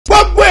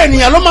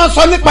ènìyàn ló máa ń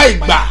sọ nípa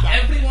ìgbà.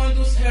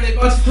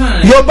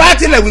 Yorùbá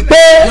tilẹ̀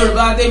wípé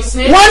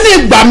wọ́n ní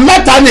ìgbà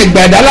mẹ́ta ní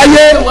ìgbà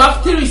ìdáláyé.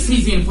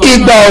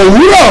 Ìgbà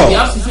òwúrọ̀,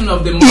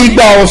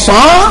 ìgbà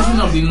ọ̀sán,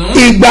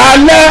 ìgbà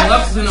alẹ́.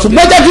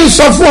 Ṣùgbọ́n jẹ́ kí n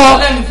sọ fún ọ,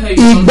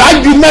 ìgbà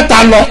ju mẹ́ta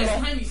lọ.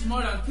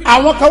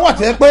 Àwọn kan wà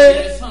tẹ́ pé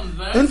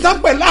nǹkan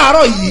pè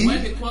láàárọ̀ yìí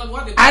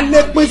a lè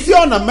pín sí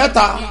ọ̀nà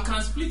mẹ́ta.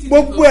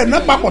 Gbogbo ẹ̀ náà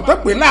papọ̀ tó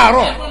pè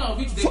láàárọ̀.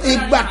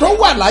 Ìgbà tó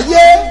wà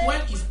láyé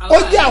ó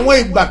jẹ́ àwọn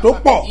ìgbà tó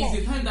pọ̀.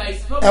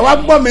 Ẹ wá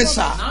gbọ́ mi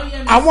sà,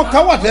 àwọn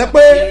kan wà tẹ́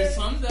pé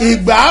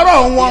ìgbà àárọ̀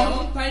wọn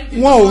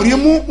ò rí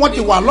mú, wọ́n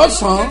ti wà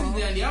lọ́sàn-án.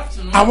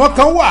 Àwọn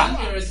kan wà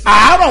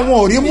àárọ̀ wọn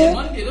ò rí mú,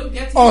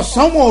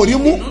 ọ̀sán wọn ò rí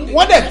mú,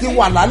 wọ́n dẹ̀ ti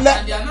wà lálẹ́.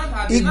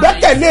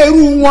 Ìgbẹ́kẹ̀lé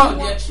irú wọn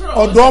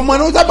ọ̀dọ̀ ọmọ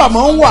ní ó sábà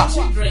máa ń wà,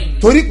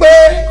 torí pé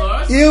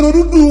irun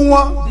dúdú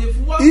wọn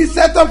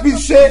iṣẹ́ tó fi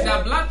ṣe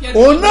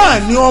òun náà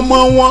ni ọmọ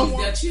wọn.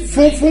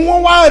 Funfun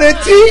wọn wá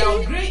retí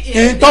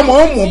ìtọ́mọ̀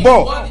ó mú bọ̀,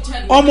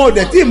 ọmọ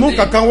òdẹ̀ tí mú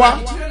kankan wá.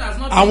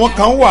 Àwọn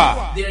kan wà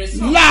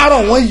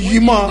láàárọ̀ wọn yí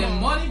mọ́,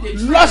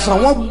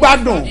 lọ́sàn-án wọn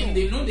gbádùn,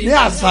 ní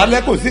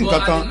àṣálẹ́ kò sí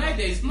nǹkan kan.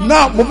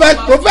 Náà mo fẹ́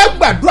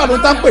gbàdúrà ló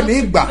tá ń pè ní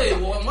ìgbà.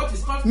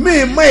 Mi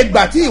mọ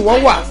ìgbà tí ìwọ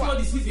wà,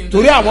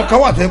 torí àwọn kan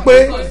wà tẹ́ pé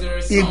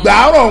ìgbà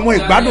àárọ̀ wọn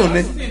ìgbádùn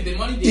ni,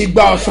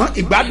 ìgbà ọ̀sán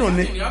ìgbádùn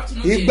ni,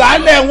 ìgbà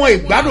alẹ́ wọn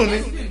ìgbádùn ni.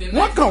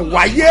 Wọ́n kàn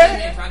wáyé,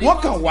 wọ́n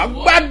kàn wá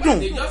gbádùn,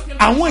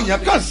 àwọn èèyàn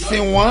kàn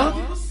sìn wọ́n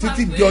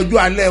títí di ọjọ́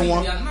alẹ́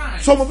wọn.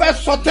 So mo fẹ́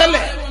sọ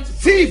tẹ́lẹ̀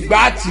sí ìgbà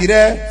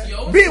tirẹ̀.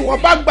 Bí ìwọ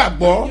bá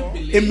gbàgbọ́,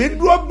 èmi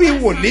dúró bí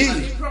wòlíì,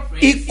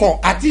 ikọ̀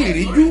àti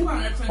ìríjú,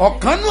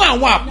 ọ̀kan nú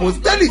àwọn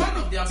àpòstélì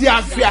tí a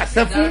fi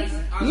àṣẹ fún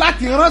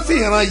láti rán sí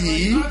ìran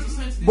yìí.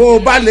 Bó o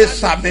bá lè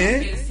sàmì,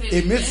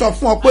 èmi sọ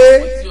fún ọ pé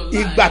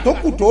ìgbà tó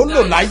kù tó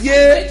lò láyé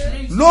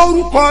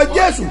lórúkọ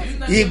Jésù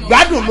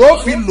ìgbádùn ló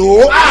fi lò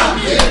ó.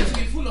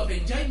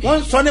 Wọ́n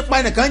ń sọ nípa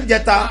ẹnìkan ń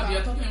jẹta,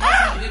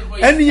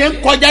 ẹni yẹn ń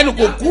kọjá ní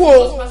kò kú o.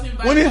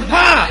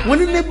 Wọ́n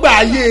ní nígbà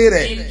ayé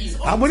rẹ̀,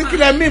 àwọn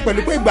oníkìlẹ̀ míì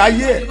pẹ̀lú pé ìgbà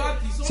ayé ẹ̀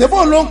ṣebó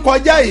ló ń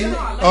kọjá yìí.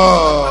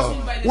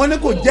 Wọ́n ní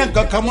kò jẹ́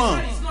nǹkan kan mọ́.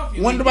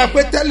 Wọ́n ní bá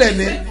pé tẹ́lẹ̀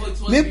ni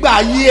nígbà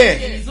ayé ẹ̀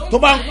tó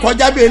bá ń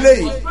kọjá bí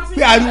eléyìí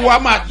pé ariwo á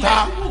máa ta,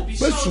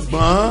 pé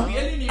ṣùgbọ́n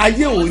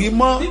ayé ò rí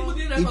mọ́,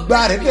 ìgbà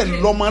rẹ̀ dẹ̀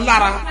lọ́mọ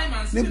lára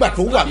nígbà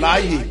tó wà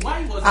láàyè.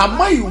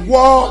 Àmọ́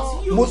ìwọ,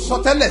 mo sọ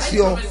tẹ́lẹ̀ sí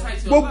ọ,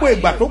 gbogbo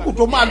ìgbà tó kù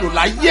tó máa lò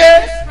láyé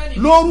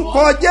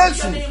lórúkọ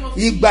Jésù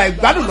ìgbà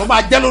ìgbádùn ló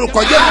máa jẹ́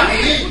lórúkọ Jésù.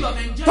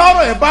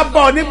 Tọ́rọ̀ ẹ̀ bá bá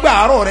ọ nígbà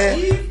àárọ̀ rẹ,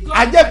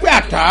 a jẹ́ pé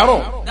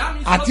àtàárọ̀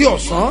àti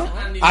ọ̀sán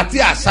àti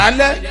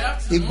àṣálẹ́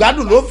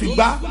ìgbádùn ló fi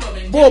gbá.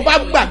 Bó o bá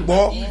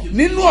gbàgbọ́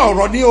nínú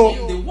ọ̀rọ̀ ni o,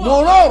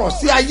 mo rán ọ̀rọ̀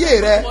sí ayé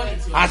rẹ,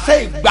 àṣẹ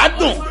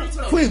ìgbádùn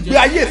fún ìgbé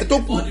ayé rẹ tó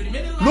kù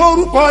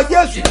lórúkọ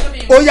Jésù.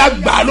 Ó yá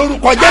gbà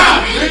lórúkọ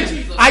Jésù.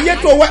 Ayé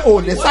tó wẹ́ ò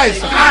ní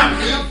ṣàìsàn,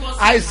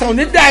 àìsàn ò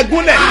ní dá ẹ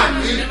gúnlẹ̀.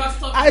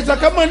 Àìsàn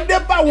kan máa ń dé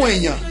báwọn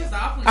èèyàn,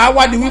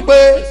 àwádìí wípé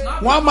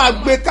wọ́n á máa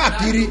gbé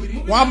káàkiri,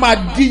 wọ́n á máa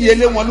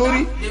díyelé wọn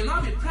lórí.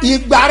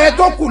 Ìgbà rẹ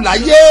tó kù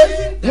láyé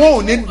wọn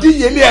ò ní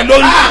díyelé ẹ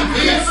lórí.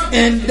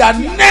 In the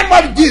name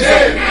of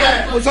Jesus.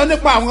 Mo sọ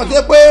nípa àwọn tó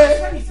yẹ pé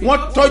wọ́n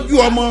tọ́jú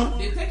ọmọ,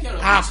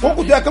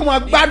 àkókò tó yẹ kí wọ́n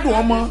gbádùn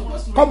ọmọ,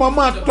 kọ́mọ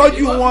máa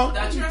tọ́jú wọn.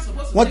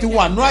 Wọ́n ti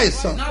wà ní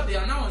àìsàn,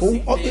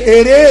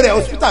 èrè rẹ̀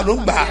hospital ló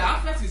ń gbà.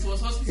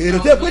 Èrè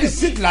tó yẹ pé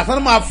receipt lásán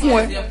máa fún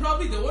ẹ,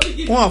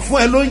 wọ́n fún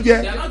ẹ lóúnjẹ,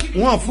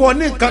 wọ́n fún ọ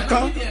ní nǹkan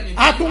kan,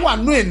 á tún wà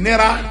ní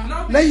ìnira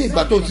lẹ́yìn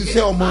ìgbà tó ti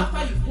ṣe ọmọ.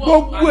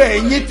 Gbogbo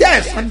ẹ̀yin tí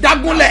àìsàn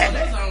dágúnlẹ̀,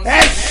 ẹ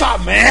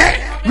sàmẹ́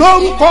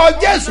lórúkọ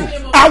Jésù,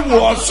 àwọ̀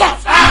ọ̀sán.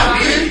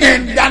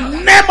 In the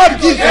name of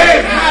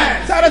Jesus.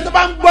 Sáré tó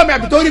bá ń gbọ́ mi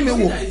àbí tó rí mi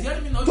wò,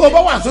 tó o bá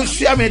wà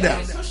social media,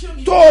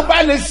 tó o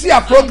bá lè sí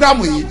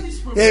àpọ́grámù yìí,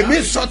 èmi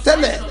sọ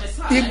tẹ́lẹ̀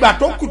ìgbà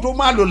tó kù tó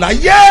máa lò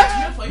láyé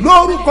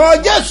lórúkọ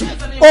Jésù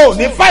ò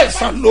ní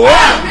fàìsàn lò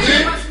ó.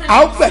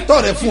 A ó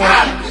gbẹ̀tọ́ rẹ̀ fún ọ,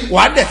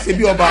 wàá dẹ̀ ṣe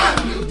bí ọba.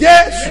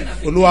 Jésù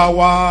Olúwa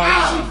wa.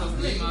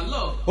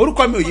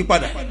 Orúkọ mi ò yí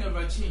padà,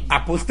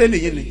 àpọ́stélì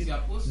yìí ni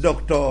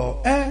Dr.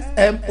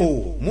 S.M.O.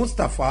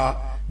 Mustapha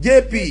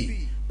JP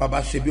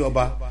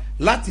Babasebioba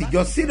láti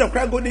ìjọ Seed of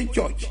Christ Golden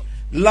Church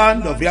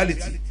Land of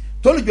Reality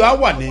tólùjọ á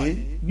wà ní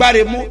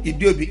Gbáremú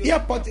Ìdíòbí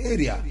Airport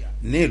area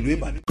ní ìlú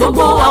Ìbàdàn.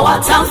 Gbogbo àwa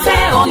tá ń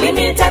fẹ́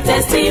unlimited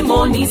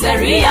testimonies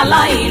ẹ̀rí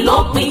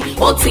aláìlópin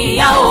ó ti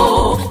yá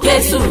o.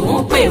 Jésù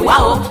ń pè wá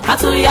o, ká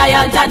tó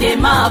yáyá jáde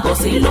máa bọ̀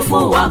sí ló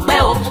fún wa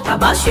pẹ́ o.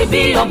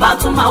 Babasebioba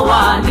tún máa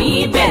wà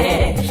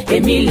níbẹ̀.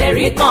 Èmi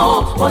lẹ́rìí kan o,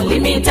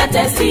 unlimited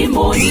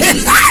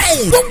testimonies.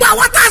 Gbogbo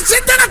àwa tá a ṣe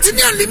tẹ́lẹ̀ tí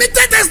ní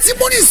unlimited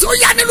testimonies ó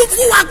yá nílùú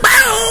fún wa pẹ́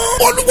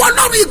o. Olúwa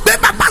Ọlọ́run ìgbé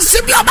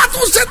Babasebioba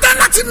tún ṣe tẹ́lẹ̀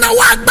láti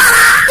náwó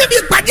agbára. Níbi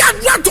ìpàdé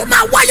àdúrà tó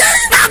máa wáyé.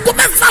 Láago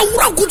 6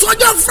 òwúrọ̀ kùtù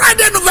ọjọ́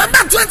Friday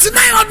November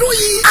 29 ọdún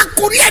yìí.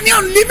 Àkòrí ẹ̀ ní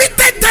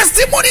unlimited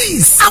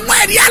testimonies. Àwọn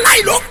ẹ̀rí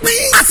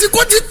aláìlópin.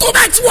 Àsìkò ti tó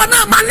bẹ́ẹ̀ tí wọn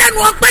náà máa lẹ́nu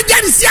ọpẹ́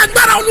jẹ́rìí sí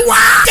agbára Olúwa.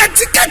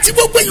 Kẹ̀tíkẹ̀tí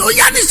gbogbo èèyàn ó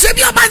yá ní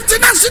Sebioba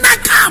International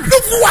Camp. Ló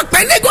fún wa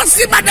pẹ́ Lagos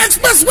Ibadan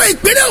Expressway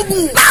ìpínlẹ̀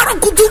Ògùn. Láàárọ̀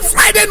kùtù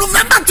Friday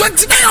November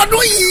 29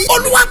 ọdún yìí.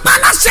 Olúwa pa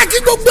aláṣẹ kí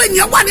gbogbo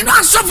èèyàn wà nínú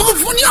aṣọ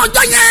funfun ní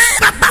ọjọ́ yẹn.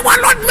 Bàbá wa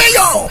Lord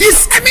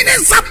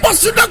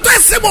Saposu Dr.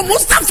 S.M.O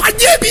Mustapha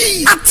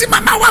JB. Àti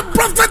màmá wa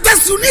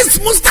Prophetess Eunice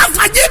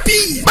Mustapha JB.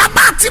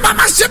 Bàbá àti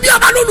màmá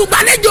Babasebioba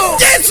lólùgbàlejò.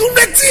 Jésù ń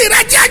retí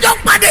rẹ jẹ́ àjọ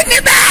pàdé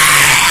níbẹ̀.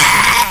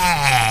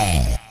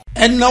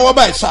 Ẹ náwó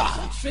báyìí sá.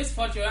 Stretch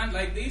forth your hand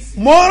like this.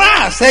 Mo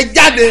rán àṣẹ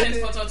jáde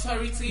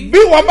bí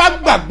wọ́n bá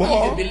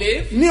gbàgbọ́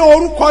ní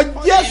orúkọ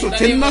Jésù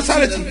ti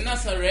Násárẹ́tì,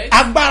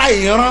 agbára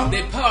ìran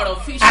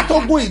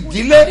àtógún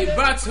ìdílé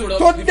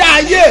tó dá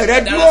ayé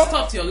rẹ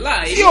dúró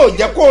tí ò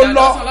jẹ́ kó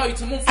lọ,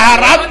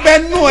 àrá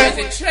bẹnu ẹ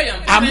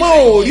àmọ́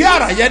ò rí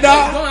àrá yẹn dá.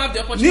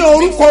 Ní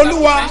orúkọ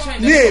Olúwa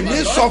ní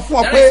èmi sọ fún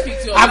ọ pé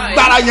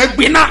agbára yẹn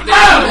gbiná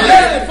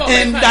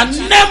in the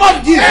name of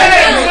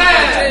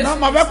Jesus. Náà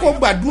máa fẹ́ kó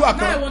gbàdúrà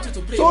kan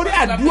sórí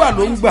àdúrà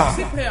ló ń gbà,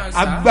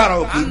 agbára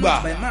ò kì í gbà.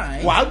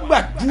 Wàá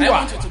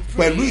gbàdúrà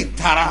pẹ̀lú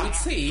ìtara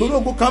torí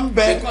ogun kan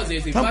bẹ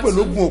tán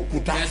pẹ̀lú ogun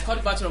òkúta,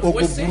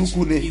 ogun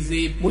burúkú ni.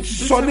 Mo ti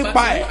sọ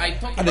nípa ẹ̀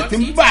àdètí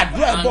ń bá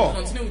àdúrà bọ̀.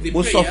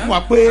 Mo sọ fún wa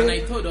pé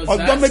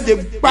ọjọ́ méje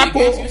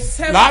gbáko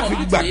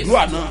láàfin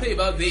gbàdúrà náà.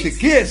 Sì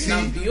kíyèsí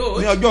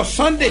ní ọjọ́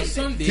Sunday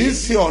tí ń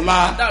ṣe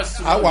ọ̀la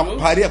àwa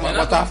parí ẹ̀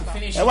pátápátá.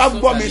 Ẹ wá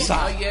gbọ́ mi sà,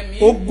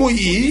 ogun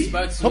yìí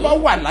tó bá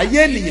wà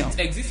láyé ènìyàn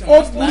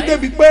ó burú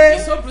débi pé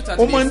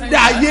ó máa ń dá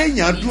ayé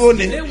èèyàn dúró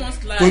ni,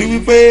 torí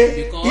wípé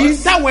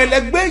ìtàwọn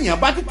ẹlẹgbẹ́ èèyàn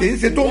bá tètè ń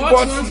ṣe tó ń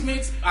bọ́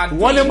sí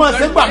wọ́n lè máa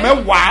ṣe gbà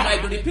mẹ́wàá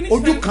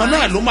ojú kan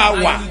náà ló máa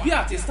wà.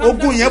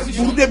 ogun yẹn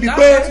burú débi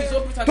pé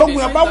tógun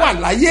yẹn bá wà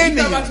láyé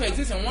ènìyàn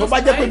tó bá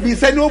jẹ́ pé bí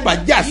iṣẹ́ ni ó bá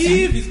jà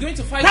sí,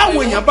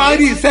 táwọn èèyàn bá ń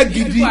rí iṣẹ́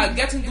gidi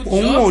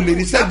òun ò lè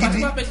rí iṣẹ́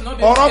gidi.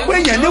 ọ̀rọ̀ pé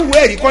èèyàn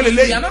níwèé ẹ̀rí kọ́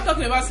lélẹ́yìn,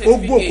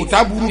 ogun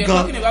òkúta burú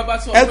gan.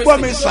 ẹ gbọ́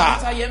mi sà,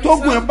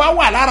 tógun yẹn bá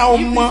wà lára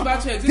ọmọ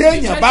tí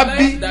èèyàn bá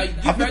bí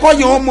àfikọ́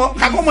yẹn ọmọ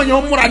kakọ́mọ yẹn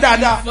ó múra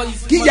dáadáa,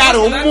 kí ìyá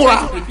rẹ̀ ó múra,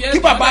 kí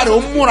bàbá rẹ̀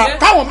ó múra,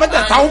 káwọn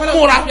mẹ́tẹ̀ẹ̀ta ó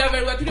múra.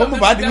 kọ́mọ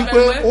bá di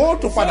wípé ó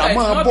tó padà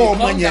máa bọ́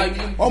ọmọ yẹn,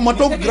 ọmọ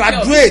tó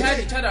graduate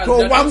tó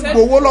wá ń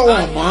gbowó lọ́wọ́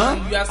ọmọ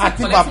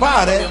àti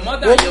bàbá rẹ̀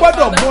ó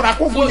gbọ́dọ̀ múra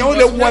kó fún yẹn ó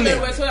lè wọlé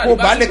kó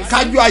bá lè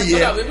kájú ayé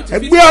ẹ̀.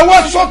 ẹgbẹ́ ọwọ́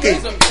sókè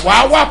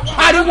wàá wá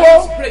pariwo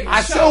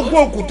àṣẹ ogun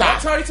òkúta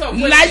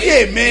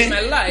láyé mi,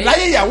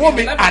 láyé ìyàwó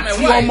mi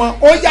àti ọmọ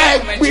ó yá ẹ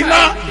gbiná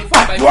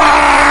àdúrà.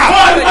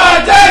 Orúkọ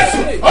Jésù,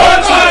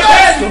 orúkọ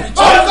Jésù,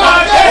 orúkọ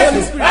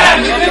Jésù,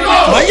 ẹ̀mí mímọ́.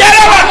 Mọ̀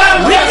yẹ́rẹ́ wà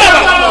ní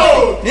kàbà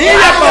ní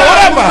ìyàpọ̀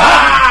wọ́rọ̀ bà.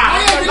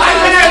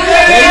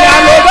 Èyí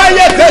àlọ́ bá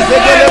yẹ tẹ̀sẹ̀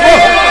tẹ̀lé bọ̀.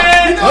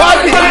 Wọ́n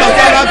bí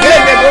màkàrà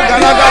kéèké bó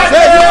gàlágà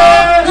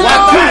sẹ́yìn. Wà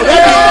tú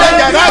rẹ́bí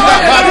ìtajà rága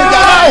bàbí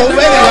jàrá òun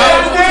bẹ́ẹ̀ yá.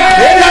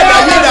 Èyí àgbà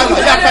yìí dàgbà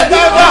yàtọ̀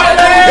dáàbà.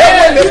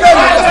 Èkó lè bẹ́ẹ̀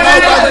mi kàkà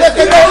ọgbà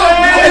sékété.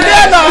 Èyí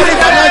àgbà orí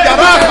kàkà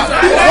jàrá àkà.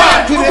 Wà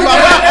á tún ní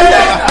bàbá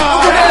ẹ̀yà.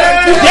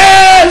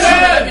 Jésù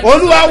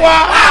Olúwa wa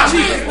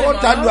ó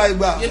tàdú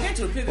àìgbà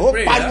ó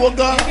pariwo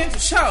gan,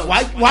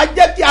 wàá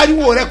jẹ́ kí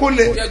ariwo rẹ kó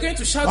le.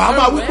 wàá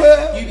máa wí pé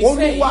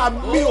Olúwa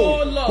mi ò,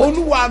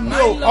 Olúwa mi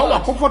ò, ọwọ́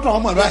àkókòtò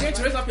ọmọ rẹ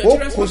ó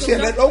kò sí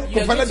ó kò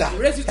fẹ́lẹ́dà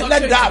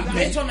ẹlẹ́dàá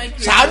mi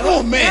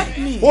ṣàánú mi,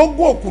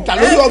 ogun òkúta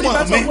lórí ọmọ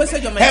mi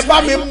ẹ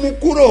bá mi mú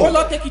kúrò.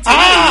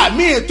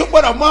 mi tó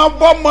gbọ́dọ̀ máa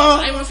bọ́ mọ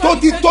tó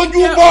ti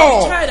tójú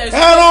bọ̀ ẹ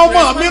ràn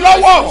ọmọ mi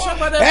lọ́wọ́,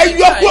 ẹ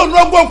yọ kúrò ní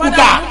ogun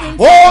òkúta.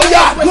 ó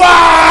yá dùá.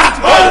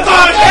 Orúkọ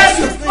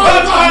Jésù,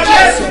 orúkọ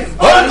Jésù,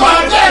 orúkọ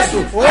Jésù,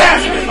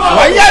 ẹ̀mí mímọ́.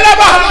 wọ́n yẹ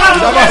lọ́ba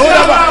ìjọba ó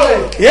lọ́ba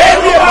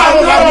èmi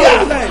ìbáwọ̀ bá bíyà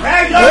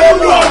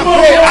èmi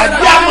ọ̀pẹ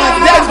àti àmọ̀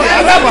jẹ́sẹ̀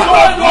alábà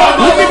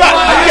wúbíbà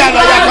àti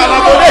àlàyé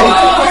àkàlàbọ̀lẹ̀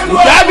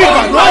ìdábì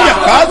kànú àyà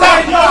káàdà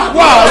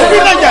wà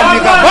òbínàjà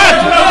nìkan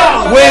báàtì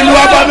wẹ̀lú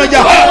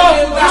abamẹjà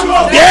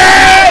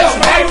Jésù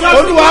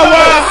Olúwa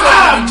wa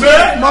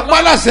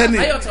mọ̀pálàṣẹ ni.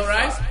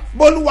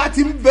 Olúwa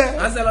ti ń bẹ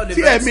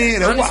tí ẹ̀mí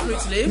rẹ̀ wà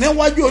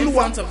níwájú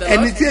Olúwa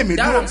ẹni tí èmi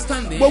dúró,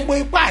 gbogbo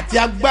ipá àti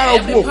agbára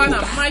ogun òkúta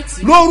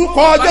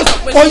lórúkọ Jésù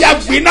ó yá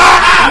gbiná.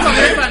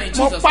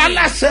 mo pa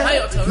láṣẹ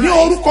ní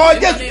orúkọ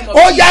Jésù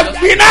ó yá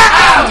gbiná,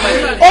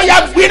 ó yá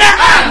gbiná,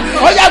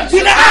 ó yá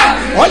gbiná,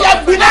 ó yá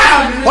gbiná,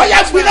 ó yá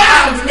gbiná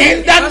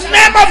in the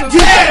name of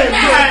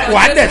Jesus.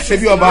 wàá dẹ̀ ṣe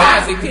bí ọba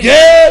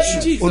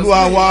Jésù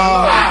Olúwa wa,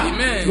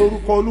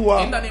 lórúkọ Olúwa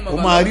ó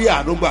máa rí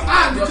àdúgbà,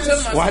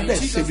 wàá dẹ̀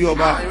ṣe bí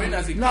ọba.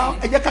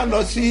 ẹ jẹ́ ká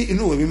lọ sí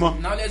inú ìwé mímọ́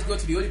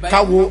ká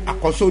wo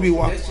àkọ́sórí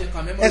wa.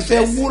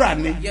 ẹsẹ̀ wúrà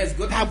ni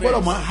tá a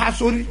gbọ́dọ̀ máa há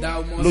sórí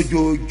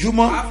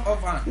lójoojúmọ́.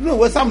 inú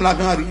ìwé Sáàmù la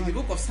kan rí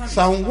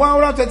Psalm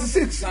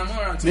 136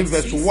 ní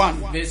verse 1,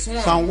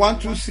 Psalm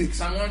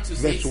 126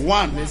 verse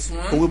 1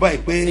 òwe báyìí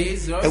pé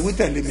ẹ wí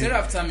tẹ̀lé mi.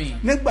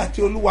 nígbà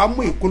tí Olúwa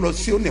mú ìkólọ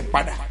Síónì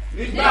padà,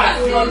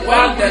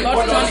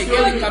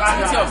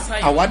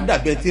 àwa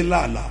dàbẹ̀ tí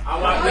làálàá.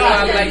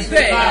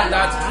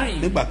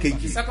 nígbà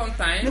kejì,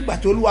 nígbà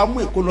tí Olúwa mú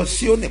ìkólọ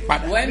Síónì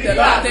padà,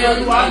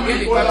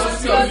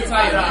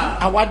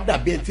 àwa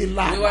dàbẹ̀ tí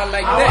làálàá.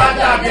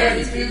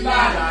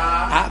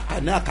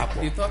 àkànní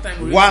àkàpọ̀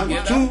 1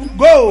 2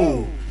 go.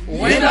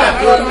 nígbà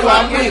tí Olúwa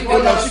mú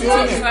ìkólọ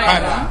Síónì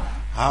padà,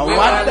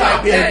 àwa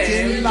dàbẹ̀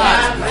tí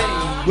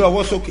làálàá. gbé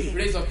ọwọ́ sókè.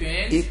 Raise up your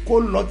hands. Èkó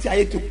lọ tí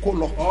ayé ti kó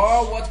lọ.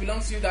 All what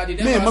belongs to you that the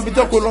Mi devil ìmọ̀ has bí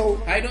tó kó lọ.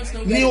 snatched. I don't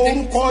know Ní where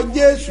orúkọ it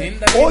Jésù. In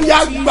the Ó name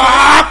yá of Jesus. gbà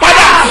á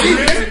padà.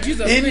 In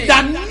Jesus' In name.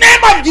 the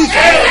name of Jesus.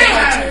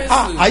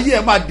 Amen. Ayé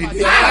ẹ̀ máa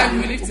dìde.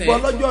 Amen. Gbọ́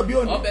lọ́jọ́ bí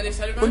òní. All birthday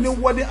celebrants.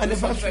 Oníwọ́dé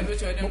anniversary.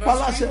 Mo pa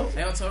láṣẹ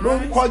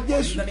lórúkọ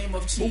Jésù. In the name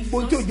of Jesus.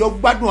 Gbogbo tí òjò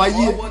gbádùn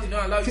ayé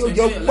ẹ̀. Tí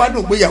òjò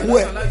gbádùn gbéyàwó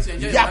ẹ̀.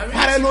 Ìyá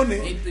parẹ́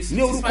lónìí.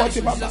 Ní orúkọ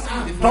ti bàbá.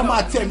 Tọ́mọ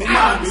àti ẹ̀mí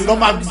náà.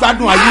 Lọ́mọ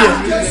gbádùn ayé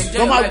ẹ̀.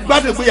 Lọ́mọ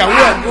gbádùn gbéyàwó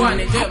ẹ̀.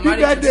 Happy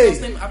birthday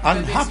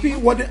and happy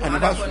wedding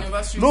anniversary.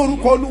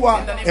 Lórúkọ Olúwa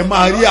ẹ̀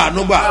máa rí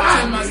àánú gbà.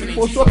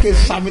 Ó sókè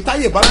sàmì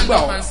táyé bá gbà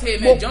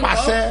ọ́. Mo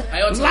pàṣẹ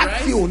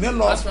láti òní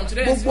lọ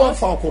gbogbo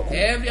ọ̀fà òkùnkùn.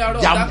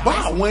 Jàmbá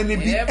àwọn ẹni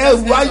bí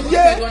ẹrù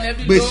ayé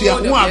gbèsè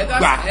ẹ̀hún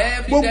àgbà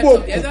gbogbo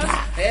òkúta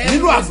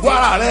nínú àgọ́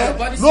ara rẹ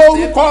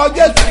lórúkọ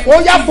Jésù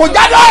ó yá kó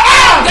jáde.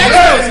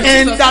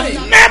 In the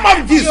name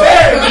of Jesus.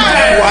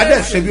 Wà á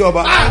dẹ̀ ṣe bí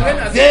ọba.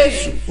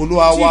 Jésù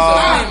Olúwa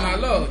wa.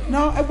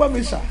 Now ẹ gbọ́ mi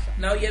sà.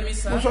 Now hear me,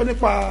 sir. Mo sọ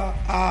nípa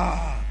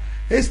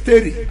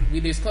Ẹ́sítérì We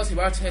discuss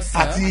about Esther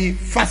àti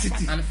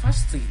fásitì. and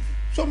fasting.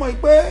 Sọmọ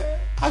pé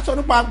a sọ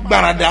nípa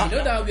gbàràdà. You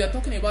know that we are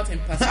talking about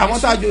Àwọn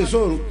tá a impersonation. jọ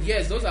ìṣòro.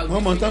 Yes, those are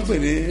Wọ́n mọ̀ tán pè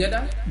ní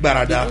together.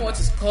 gbàràdà. They know what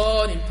is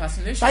called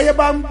impersonation. Táyé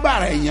bá ń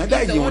gbàrà èèyàn dá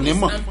If the èèyàn ò one ní is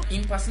mọ̀.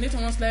 impersonate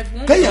one's life,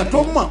 won't Kéèyàn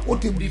know. tó mọ̀ ó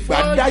ti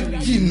gbàdá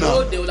jìnnà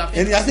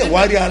ẹni àti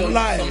ìwárí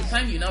aláì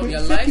Sometime you now pé ṣé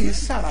realize kì í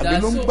sàràbí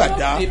that ló ń so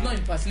gbàdá. they've not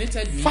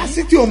impersonated me.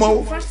 Fásitì ò mọ̀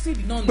o Fasting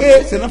did not pé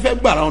know sẹ́nà fẹ́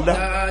gbàrà ọ̀dá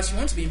that she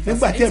wants to be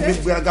nígbà tí ẹ̀mí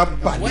impersonated. gbéraga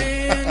balẹ̀.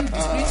 When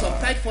the spirit of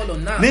pride fall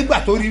on her, Nígbà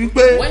tó rí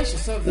wípé when she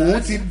saw that,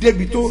 òun ti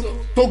débi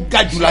tó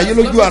ga jù láyé she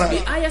lójú got ara to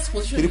the highest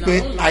position torí in pé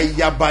her own life.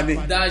 ayaba ni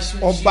That she-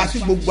 ọba tí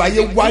gbogbo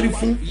ayé wárí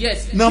fún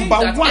Yes, nọ́mbà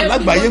that one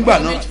lágbàáyé everyone gbà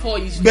náà homage for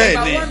is bẹ́ẹ̀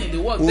number ni one in the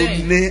world ó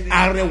then. ní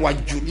arẹwà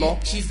jùlọ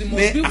She's the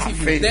most ní beautiful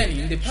ààfin then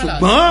in the palace.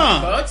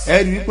 ṣùgbọ́n But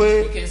ẹ rí i pé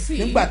you can see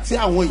nígbà tí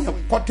àwọn èèyàn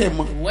kọ́tẹ̀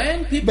mọ́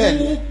when people bẹ́ẹ̀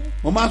ni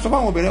mo máa ń sọ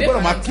fáwọn obìnrin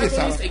gbọ́dọ̀ máa kíyè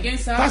sára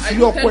káṣí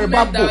ọkọ ẹ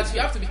bá bò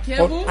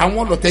àwọn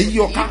ọlọ̀tẹ̀ yí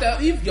ọká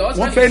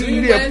wọ́n fẹ́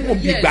lé ẹ fún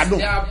òbí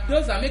gbádùn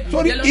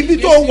torí ibi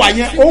tó wà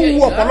yẹn ó ń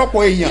wú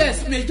ọ̀pọ̀lọpọ̀ èèyàn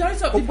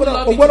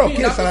o gbọ́dọ̀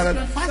kíyè sára rẹ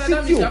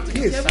fásitì ò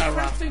kíyè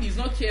sára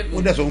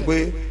ó dẹ̀ sọ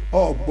pé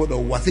ọ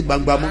gbọ́dọ̀ wá sí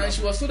gbangba mọ́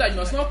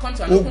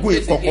ogun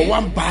ìkọ̀kọ̀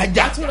wa ń bá a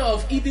jà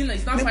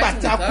nígbà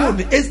tí a kúrò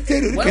ní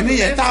Ẹ́sítérì orí kìíní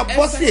yẹn tá a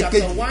bọ́ sí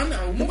èkejì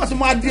nígbà tí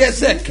mo á di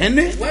ẹsẹ̀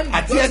kìíní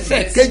àti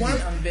ẹsẹ̀ kejì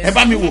ẹ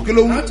bá mi wò kí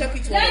ló wú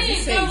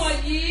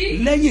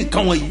lẹ́yìn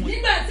nǹkan wọ̀nyí.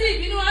 nígbà tí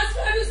ìbínú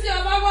aṣọ́jú sí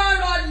ọba wá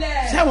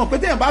rọlẹ̀. ṣé àwọn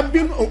pété yẹn bá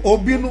bínú o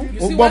bínú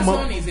o gbọ́mọ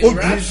o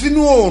jù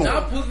sínú oòrùn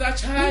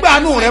nígbà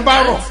nù rẹ bá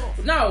rọ̀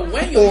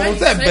òun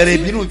sẹ bẹ̀rẹ̀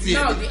ìbínú tiẹ̀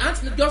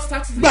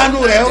nígbà nù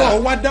rẹ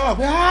rọ̀ wá dá wà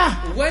pé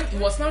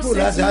kó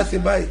láti á ṣe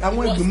báyìí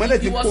àwọn ìgbìmọ̀lẹ̀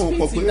ti kó o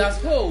pọ̀ pé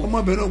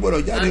ọmọbìnrin ò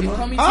gbọ́dọ̀ jáde mọ́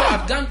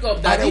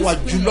arẹwà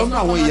jùlọ nínú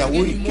àwọn ìyàwó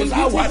yìí kí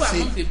láwàá ṣe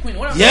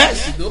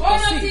yẹ́sì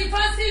ọ̀rọ̀ ti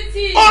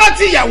fásitì. ọ̀rọ̀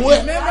ti ìyàwó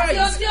ẹ̀ àti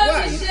ohun tí ó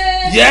ti ṣe.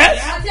 Yes.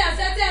 àti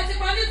àṣẹ tí a ti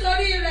pa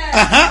nítorí rẹ̀.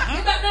 Aha.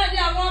 nígbà náà ni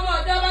àwọn ọmọ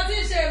ọ̀dọ́ ọba tí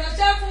ń ṣe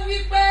ìránṣẹ́ fún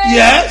wípé.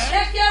 Yes.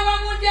 ẹ kí ẹ wá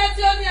wúndíá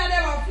tí ó ní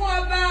arẹwà fún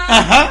ọba.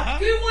 Aha.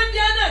 kí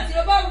wúndíá náà tí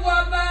ó bá wù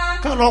ọba.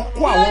 kán lọ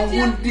kó àwọn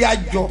wúndí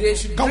àjọ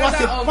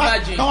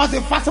kán wá ṣe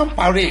fashion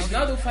parade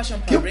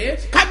kí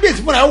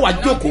kábíyèsí fúnra yóò wá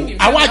jókòó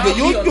àwọn àjọ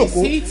yóò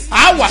jókòó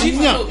àwa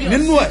yàn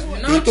nínú ẹ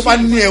èyí tó bá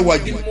ní ẹwà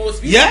jù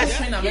yes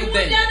kí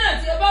wúndíá náà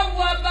tí ó bá wù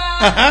ọba.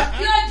 Aha.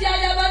 kí ó di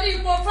ayaba ní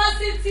ipò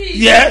fásitì.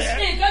 Yes.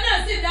 nǹkan náà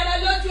sì dára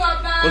lójú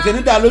ọba. kò sí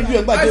ní dáa lójú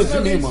ẹ̀ ńgbà tí o sì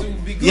ní ìmọ̀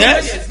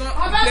yes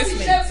ọba sì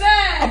ṣe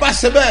bẹ́ẹ̀. ọba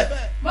ṣe bẹ́ẹ̀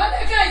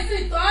Mọ́dékàì sì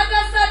tọ́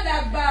Ádásà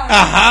dàgbà.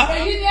 Aha.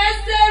 Èyí ni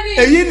Ẹ́sítérì.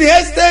 èyí ni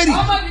Ẹ́sítérì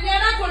Ọmọbìnrin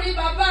arákùnrin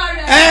bàbá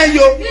rẹ̀. ẹ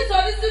yo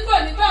Nítorí tí kò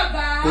ní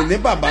bàbá. Kò ní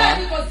bàbá. Bẹ́ẹ̀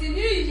ni kò sì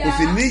ní ìyá. Kò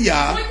sì ní ìyá.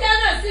 Oúnjẹ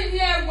náà sì ní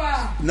ẹwà.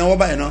 náwó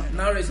báyìí náà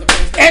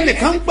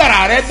ẹnìkan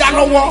gbàrà rẹ dá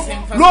lọ́wọ́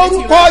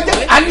lórúkọ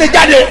jẹ́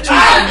àlejàde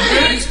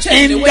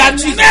in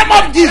the name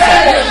of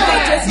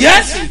Jesus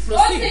yes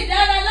Ó sì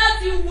dára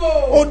láti wò.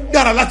 ó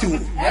dára láti wò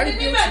Ẹni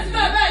nígbà tí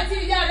bàbá àti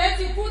ìyá rẹ̀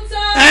ti kú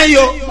tán. ẹ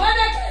yo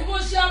Mọ́dékàì mú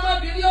ṣe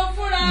ọmọbìnrin ó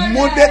fúnra rẹ̀.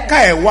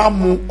 Mọ́dékàì wá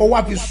mu ó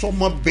wá fi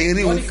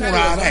sọmọbìnrin òun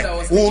fúnra rẹ̀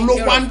òun ló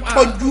wá ń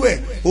tọ́jú ẹ̀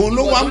òun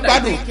ló wá ń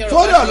gbádùn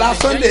sórí ọ̀la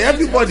Sunday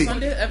everybody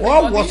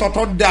wọ́n wọ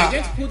sọ̀tọ̀ dáa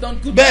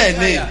bẹ́ẹ̀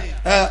ni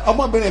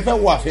ọmọbìnrin fẹ́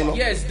wọ àfin lọ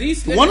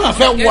wọn náà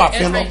fẹ́ wọ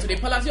àfin lọ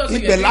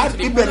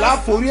ibẹ̀ la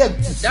forí ẹ̀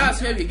tì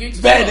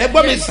sí bẹ́ẹ̀ ni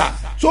ẹgbẹ́ mi sà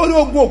sórí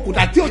ogun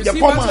òkúta tí ò jẹ́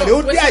kọ́mọ rẹ̀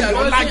ó dé àyè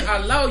ọ̀la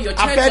yìí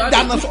afẹ́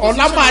dáná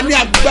ọ̀la máa ní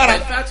agbára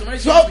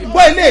sọ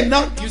gbọ́ ilé iná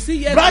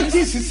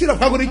branches sílẹ̀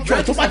fagori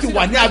jọ tó bá ti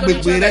wà ní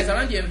agbègbè rẹ̀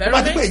tó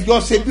bá ti pé ìjọ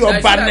ṣe bí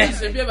ọba nẹ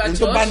ní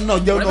tó bá náà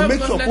jẹun náà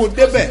make sure kó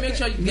débẹ̀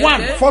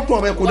one fọ́tò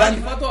ọmọ ẹ̀ kó dání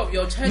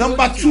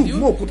number two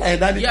mú òkúta yẹn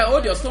dání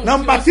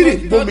number three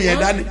gbómi yẹn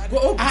dání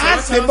a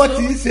ṣe bọ́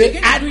ti ń ṣe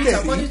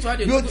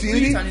àtẹ̀ bí ó ti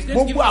rí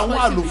gbogbo àwọn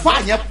àlùfáà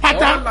yẹn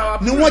pátá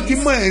ni wọ́n ti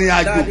mọ ìrìn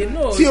àjò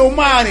tí o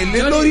máa rìn lé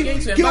lórí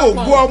kí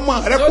ògo ọmọ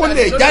rẹ kó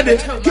lè jáde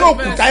kí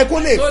òkúta yẹn kó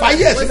lè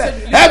fàyè sílẹ̀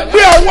ẹ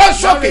gbé ọwọ́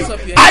sókè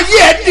ayé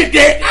ẹ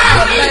dìde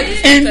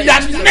in the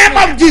name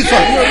of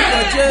Jesus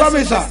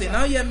bámísà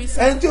Now hear me,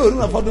 sir. ẹni tí ò rí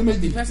náà fọdún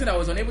méjì The person that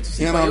was unable to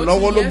see for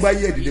ìrànlọ́wọ́ ló 2 gbá yé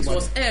years, ìdílé it padà.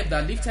 was help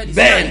that lifted his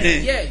bẹ́ẹ̀ life.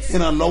 ni Yes.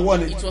 ìrànlọ́wọ́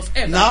ni It was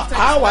help náà that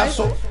á wá lifted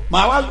sọ his life.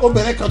 màá wá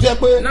obìnrin kan tó yẹ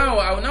pé Now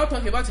I will now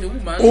talk about a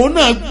woman òun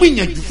náà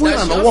gbìyànjú fún that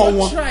she ìrànlọ́wọ́ also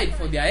wọn tried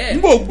for their help.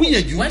 nígbà ò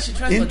gbìyànjú When she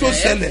tried ní for tó their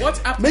help, ṣẹlẹ̀ what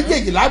happened?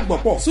 méjèèjì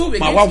lágbọ̀pọ̀ So we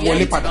màá wá get to hear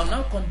wọlé it, padà. I'll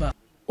now come back.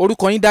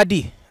 orúkọ yín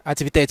dádì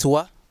àti fi tẹ̀ ẹ̀ tí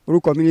wá.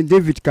 orúkọ mi ni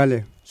David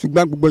Kalẹ̀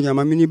ṣùgbọ́n gbogbo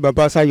yàrá mi ní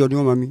baba Sayọ̀ ni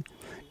wọ́n mọ̀ mi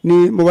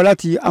ní mo wá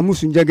láti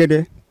Amusun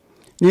Jẹ́gẹ́dẹ́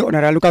ní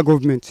ọ̀nàrà local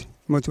government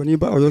mo ti wọ́n ní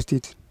Ọ̀yọ́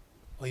state.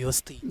 Ọ̀yọ́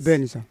state. bẹ́ẹ̀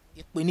ni sà.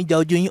 ìpèníjà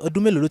ojú yín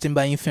ọdún mélòó ló ti ń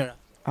bá yín fínra.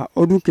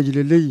 ọdún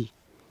kejìlélẹ́yìí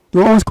tí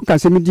wọ́n kà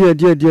sí mi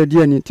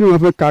díẹ̀ ni tí wọ́n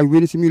fẹ́ ka ìwé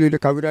ní sinmi ìlú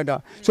kàwé dáadáa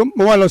so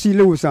mo wá lọ sí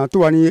ilé ìwòsàn tó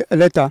wà ní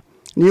Ẹlẹ́ta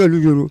ní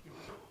Olúyọ̀rọ̀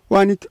wọ́n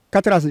á ní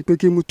kátàràsì pé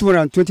kí n mú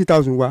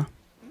 220,000 wá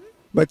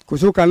but kò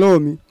sówó kan lọ́wọ́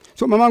mi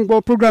so màmá ń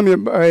gbọ́ program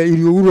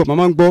IRI OWURO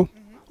màmá ń gbọ́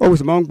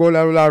ọ̀wùsàn màmá ń gbọ́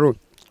láàárọ̀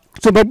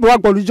so bọ́ wá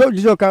gbọ́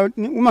lójọ́ kan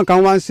woman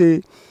kan wá ń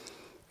ṣe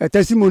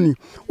testimony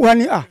wọ́n á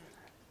ní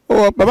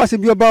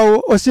Babasebioba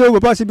ọ̀sẹ̀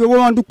Babasebioba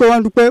wọ́n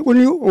dúpẹ́ ó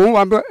ní òun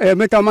wà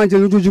mẹ́ta máa ń jẹ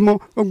lójoojúmọ́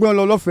ó gbé wọn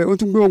lọ lọ́fẹ̀ẹ́ ó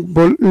tún gbé wọn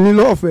bọ̀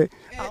nílò ọ̀fẹ́.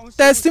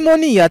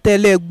 testimony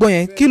ìyàtẹ̀lẹ̀ gbọ́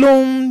yẹn kí ló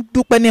ń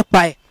dúpẹ́ nípa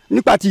ẹ̀.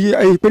 nípa ti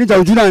ìpèníjà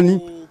ojú náà ni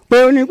pé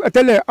ó ní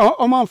tẹ́lẹ̀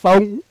ọmọ àǹfà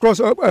cross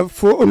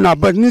fóònù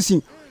àbọ̀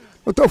nísìn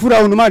fúra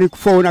òun máa rí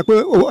fóònù pé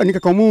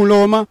ẹnìkankan mú un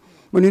lọ́wọ́ má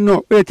mo ní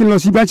náà pé kí n lọ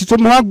sí branches tó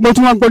máa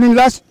gbọ́ ní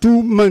last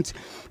 2 months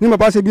ní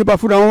Babasebioba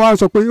fúra wọn wá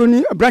sọ pé ó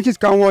ní branches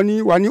kan wà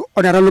ní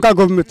ọ̀nàrà local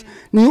government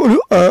ní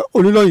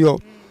Olúlọ́yọ̀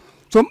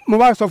so mo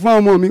wá sọ fún àwọn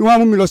ọmọ mi wọ́n á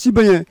mú mi lọ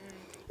síbẹ̀ yẹn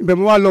ibẹ̀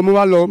mo wá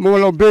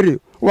lọ béèrè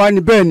wọ́n á ní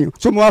bẹ́ẹ̀ ni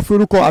so mo wá fi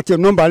orúkọ àti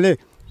nọ́mbà lẹ̀.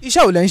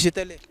 iṣẹ́ ò lẹ́ ń ṣe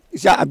tẹ́lẹ̀.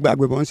 iṣẹ́ àgbẹ̀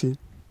bọ̀ ń ṣe.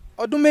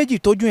 ọdún méjì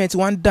tójú yẹn ti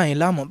wá ń dà yín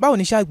láàmú báwo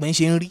ni iṣẹ́ àgbẹ̀ ń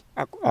ṣe ń rí.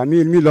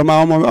 àmì mi lọ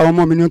àwọn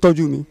ọmọ mi ní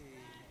tọ́jú mi.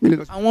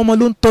 àwọn ọmọ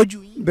ló ń tọ́jú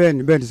yín.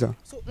 bẹ́ẹ̀ ni sà.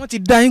 wọ́n ti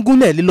dá yín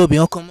gúnlẹ̀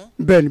lílọ́bìnrin kan mọ́.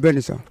 bẹ́ẹ̀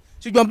ni sà.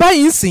 ṣùgbọ́n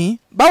báyìí ń sìn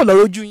báwo lọ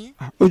rojú yín.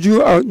 ojú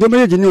ọjọ́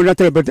méjèèjì ní orí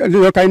àtẹ̀lẹ̀ bẹ̀tẹ̀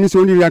lóyọ̀ká yín ní sọ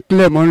onírin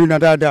clear mọ́ onírin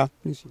dáadáa.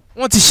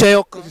 wọ́n ti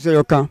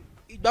ṣẹyọ kan.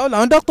 ìgbà wo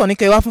làwọn dókítà ní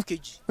kẹ́ wá fún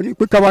kejì.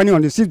 pé ká wá ní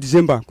on the 6th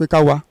December pé ká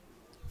wá.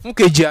 fún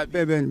kejì àbí.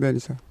 bẹ́ẹ̀ ni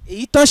sà.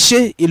 èyí tán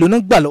ṣe èlò náà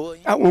gbà lọ́wọ́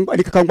yín. àwọn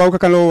adìkankan gba owó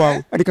kankan lọ́wọ́ wa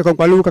o adìkankan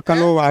gba owó kankan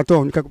lọ́wọ́ wa àtọ̀.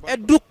 ẹ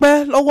dúpẹ́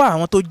lọ́wọ́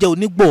àwọn tó jẹ́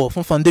onígbọ̀wọ́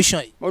fún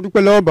foundation yìí. mo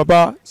dúpẹ́ lọ́wọ́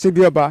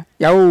Babasebioba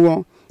ìyàwó wọn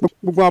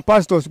gbogbo àwọn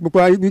pastors gbogbo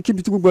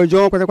ibikíbi tí gbogbo ìjọ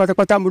wọn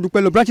pátápátá mo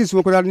dúpẹ́ lọ branches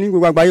wọn kọ́ta ní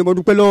gbogbo àgbáyé mo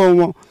dúpẹ́ lọ́wọ́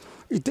wọn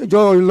ìjọ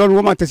Ọlọ́run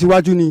wọn máa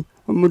tẹ̀síwájú ni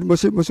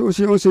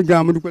ó ṣe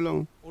gan mo dúpẹ́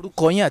lọ́wọ́.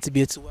 orúkọ yín àti bí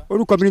ẹ ti wá.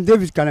 orúkọ mi ni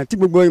David Kalẹ̀ tí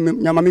gbogbo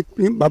yàmà mi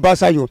ní baba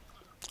Sayọ̀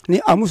ní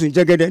Amusun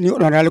Jẹ́gẹ́dẹ́ ní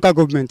ọ̀nà local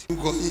government.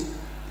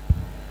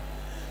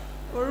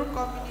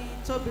 orúkọ mi ni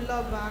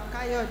Tóbilọ́ba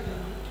Káyọ̀dé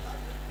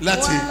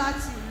láti wá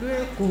láti ìlú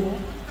Èkó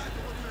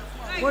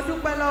mo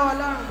dúpẹ́ lọ́wọ́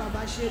Ọlọ́run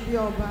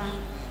Babasebioba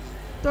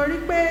torí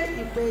pé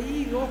ìpè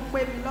yìí ó pé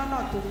mi lọ́nà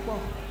tó pọ̀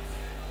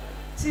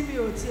tí mi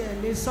ò tiẹ̀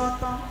lè sọ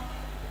tán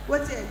bó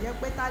tiẹ̀ jẹ́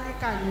pé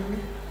tálíkà ni mí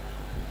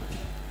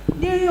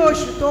ní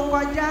oṣù tó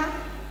kọjá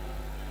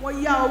mo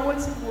yá owó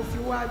tí mo fi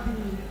wá bí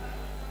mi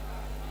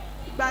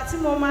ìgbà tí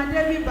mo máa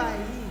dé bíbà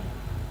yìí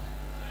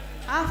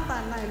after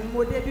 9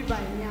 mo dé bíbà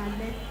yìí ní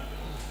alẹ́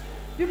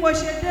bí mo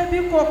ṣe dé bí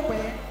kò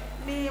pẹ́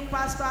ni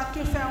pásítọ̀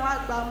Akínfẹ́ wá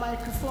gba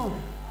microphone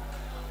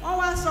wọ́n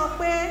wá sọ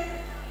pé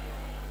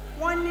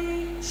wọ́n ní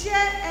ṣé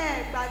ẹ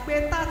gbàgbé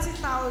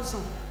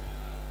 30,000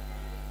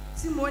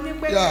 tí mo ní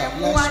pé ẹ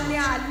mú wá ní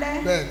alẹ́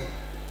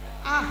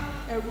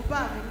ẹ̀rù bà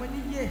mí mo ní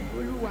yé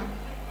Olúwa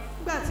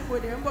nígbà tí mo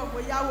dẹ̀ ń bọ̀ mo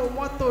yáwó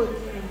mọ́tò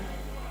ni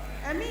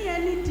ẹ̀mí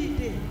yẹn ní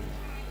dìde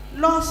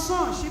lọ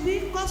sàn ṣíbí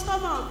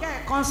kọ́sítọ́mà ọ̀gá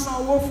ẹ̀ kan san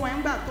owó fún ẹ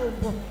nígbà tó ń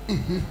bọ̀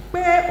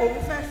pé òun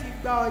fẹ́ fi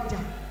gba ọjà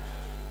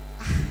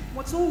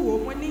mo tún wò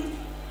ó mo ní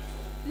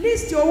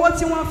líìsì owó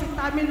tí wọ́n fi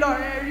ta mí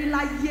lọ́rẹ́ rí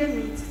láyé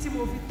mi títí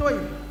mo fi tó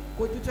yìí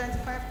kò ju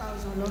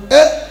 25,000 lọ.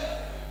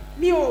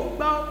 mi ò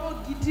gba owó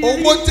gidi rí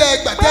owó tẹ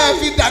ẹgbà tẹ ẹ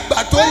fi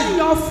dàgbà tó yìí. wọ́n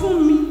yọ fún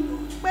mi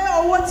pé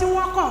owó tí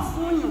wọ́n kàn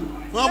fún yàn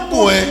wọ́n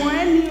bùn ẹ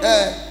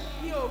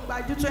mi ò gbà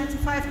ju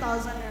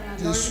 25,000 naira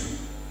lọ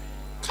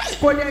rí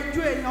kò lè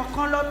ju èèyàn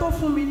kan lọ tó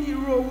fún mi ní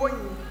irú owó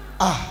yẹn.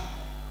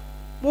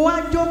 mo wá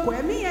jókòó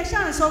ẹ̀mí yẹn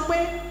ṣáà sọ pé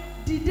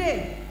dìde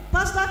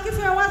pásítọ̀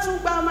Akínfẹ́ wá tún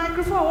gba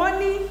microphone wọ́n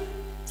ní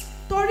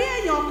torí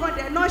èèyàn kan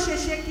dẹ̀ náà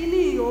ṣe kínní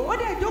yìí ó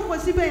dẹ̀ jókòó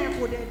síbẹ̀ yẹn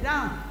kò dẹ̀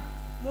dáhùn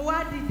mo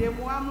wá dìde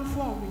mo wá mú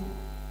fóònù mi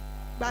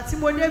gbà tí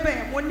mo débẹ̀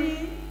yẹn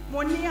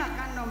mo ní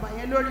account number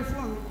yẹn lórí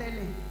fóònù mi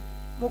tẹ́lẹ̀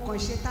mo kàn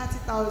ṣe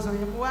 30,000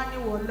 yẹn mo wá ní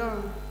wọ̀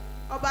lọ́rùn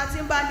ọba tí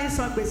ń bá ní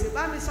san gbèsè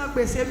bá mi san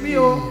gbèsè mi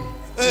o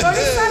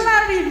torí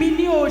sálárì mi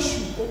ní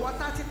oṣù kò wọ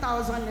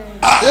 30,000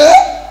 naira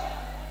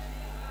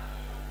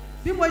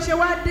bí mo ṣe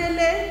wá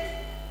délé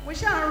mo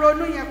ṣáà ń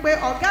ronú yẹn pé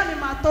ọ̀gá mi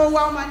máa tó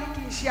wá ó máa ní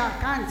kí n ṣe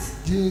àkáǹtì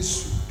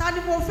Jésù ta ni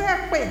mo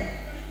fẹ́ pè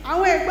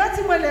àwọn ẹ̀gbọ́n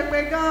tí mo lè pè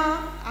gan-an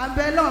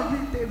àbẹ́lọ̀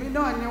bíi tèmi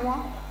náà ni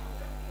wọ́n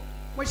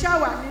mo ṣáà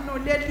wà nínú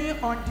ilé ní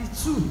on the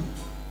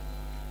 2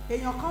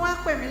 èèyàn kan wá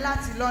pè mí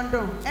láti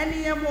London ẹni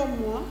yẹn mo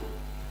mọ̀ ọ́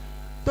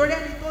torí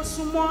ẹni tó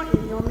súnmọ́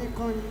èèyàn mi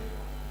kan ni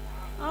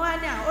wọ́n wá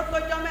ní ó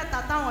tójọ́ mẹ́ta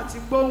táwọn ti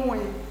gbóhùn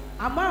ẹ̀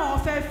àmọ́ àwọn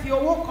fẹ́ fi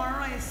owó kan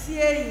rán ẹ sí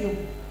èèyàn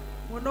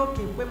mo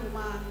lókè pé mo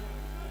máa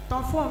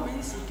tán fún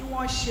mi sí kí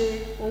wọ́n ṣe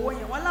owó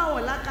yẹn wọ́n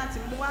láwọn lákàtì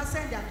mú wá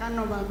sẹ́ndì account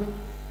number mi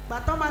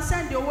gbàtọ́ máa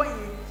sẹ́ndì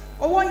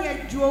owó yẹn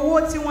ju owó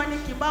tí wọ́n ní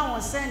kí bá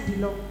wọn sẹ́ndì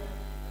lọ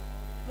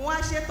mo wá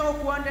ṣe tó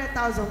kù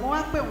 100,000 mo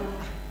wá pè wọ́n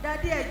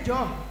dádì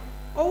ẹ̀jọ́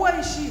owó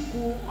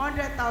ìṣìkù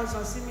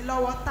 100,000 sí mi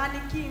lọ́wọ́ ta ni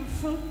kí n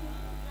fún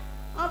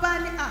wọ́n bá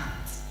ní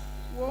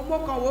wò mo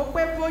kàn wò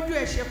pé bójú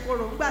ẹ̀ ṣe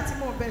korò nígbà tí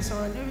mo bẹ̀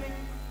sọ̀rọ̀ ní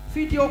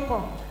fídíò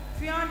kọ̀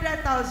fi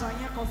 100,000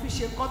 yẹn kan fi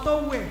ṣe nǹkan tó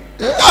wù ẹ́.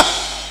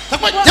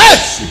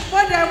 mo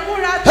dẹ̀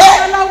múra tó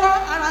yẹ lọ́wọ́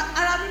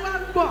ara mi wá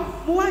ń gbọ̀n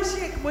mo wá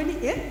ṣe mo ní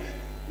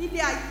nílé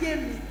ayé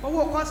mi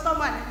owó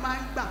kọ́sítọ́mà ni máa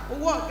ń gbà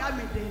owó ọ̀gá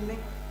mi dẹ̀ ní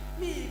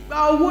mi ìgbà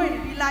owó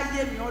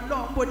ìrìláyé mi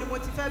ọlọ́run bó ni mo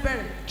ti fẹ́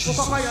bẹ̀rẹ̀ mo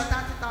kọ́kọ́ yọ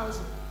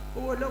 30,000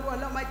 owó olówó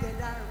ọlọ́mọdé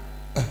dáràn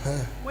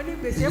mo ní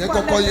gbèsè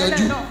pọ̀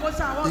lẹ́tẹ̀lẹ̀ náà mo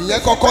sọ àwọn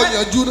ìyẹn kọ́kọ́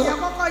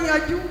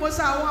yanjú mo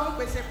sọ àwọn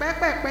gbèsè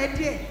pẹ́pẹ́pẹ́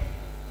díẹ̀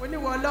mo ní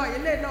wọ́n lọ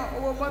ilé náà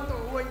owó mọ́tò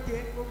owó oúnjẹ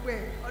gbogbo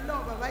ẹ̀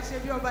ọlọ́run bàbá ṣe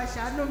bí ọba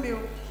ṣàánú mi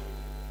o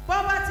bọ́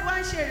bá ti wá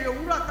ń ṣe èrè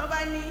òwúrọ̀ tó bá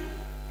ní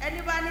ẹni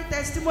bá ní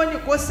testimony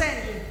kó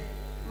sẹ́ǹdì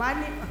máa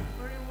ní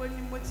orin wo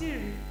ni mo ti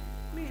rí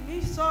mi ní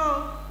sọ ọ́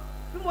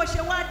bí mo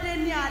ṣe wá dé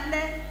ní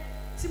alẹ́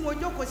tí mo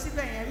jókòó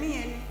síbẹ̀ yẹn mí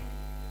yẹn ni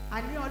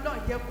àní ọlọ́run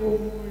jẹ́ kó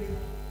mú rí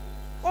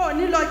o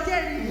ní lọ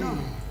jẹ́rìí náà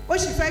ó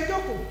sì fẹ́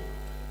jókòó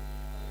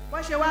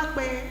wọ́n ṣe wá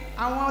pé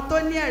àwọn tó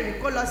ní ẹ̀rí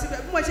kó lọ síbẹ̀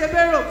bí mo ṣe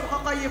bẹ̀rẹ̀ òkú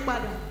kọ́kọ́ yí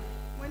padà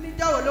mo ní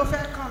jọ̀wọ́ ló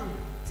fẹ́ kàn mí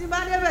tí bá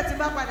débẹ̀ tí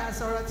bá padà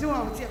sọ̀rọ̀ tí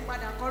wọn ò tiẹ̀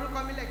padà kọrúkọ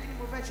mi lẹ̀ kí ni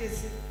mo fẹ́ ṣe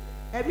sí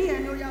ẹ̀mí yẹn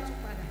ni ó yá tún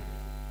padà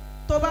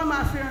tó bá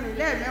máa fi rìn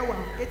lẹ́ẹ̀mẹ́wàá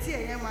etí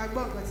ẹ̀yẹn máa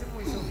gbọ́ nǹkan tí mo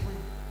sọ fún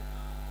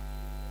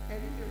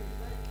ẹ̀mí mi ò ní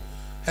báyìí.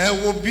 ẹ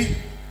wo bí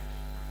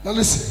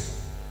lọ́lẹ́sẹ̀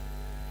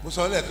mo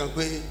sọ lẹ́ẹ̀kan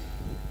pé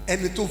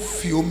ẹni tó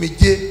fi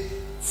omijé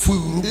fún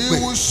irúgbìn he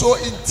will sow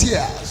in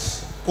tears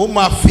ó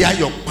máa fi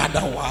ayọ̀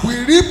padà wá we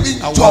reap in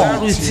joy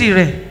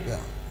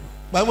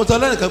báyìí mo sọ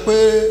lẹ́ẹ̀kan pé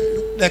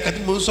lẹ́ẹ̀kan tí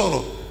mo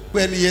sọ̀rọ̀ pé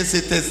ẹni yẹn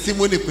ṣe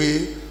testimony pé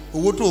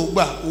owó tó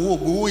gbà owó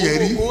ògbówó yẹn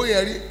rí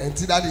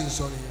ẹ̀ǹtí dáadé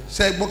ìsọ̀rọ̀ yẹn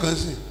ṣe é gbọ́kàn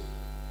sí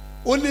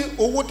ó ní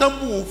owó tó ń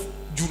bù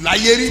jù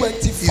láyé rí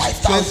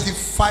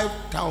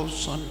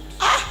 25,000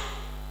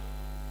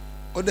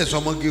 ó dẹ̀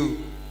sọmọge o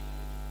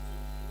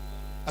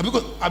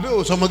àbí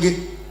o sọmọge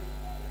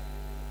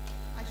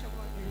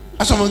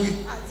asọmọge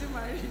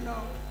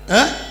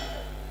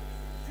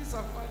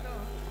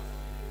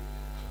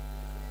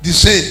the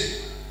same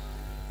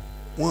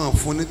wọn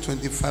fún ní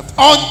 25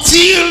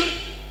 until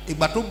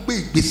ìgbà tó gbé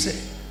ìgbésẹ̀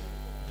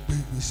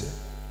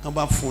wọn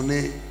bá fún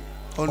ní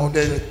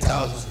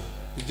 100,000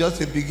 it's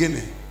just a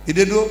beginning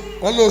ìdédó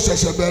wọn ló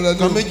ṣẹ̀ṣẹ̀ bẹ̀rẹ̀ ní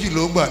nǹkan méjì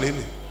ló gbà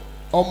lẹ́nu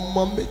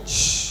ọmọ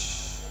méjì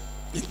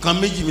nǹkan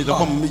méjì mi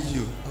tọkọ ọmọ méjì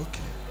o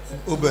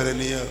ó bẹ̀rẹ̀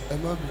nìyẹn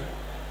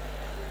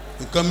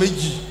nǹkan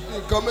méjì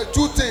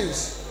two things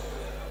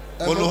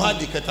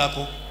olùhádìí kẹta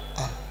kọ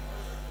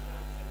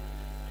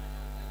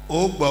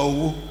ó gba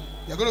owó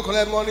you're gonna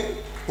collect money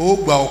ó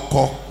gba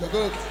ọkọ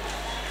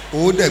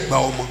ó dẹ̀ gba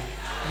ọmọ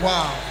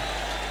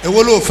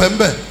èwo ló fẹ́ ń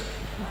bẹ̀.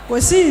 kò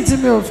sí ìyí tí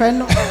mi ò fẹ́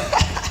náà.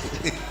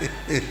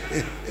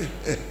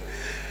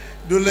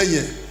 dó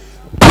lẹ́yìn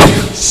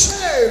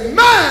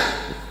amen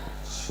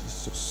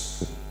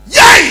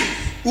yẹ́ẹ̀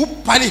ó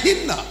parí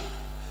hinna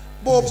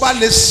bó o bá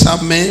lè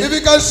sàmì. if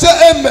you can say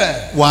amen.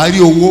 wàá rí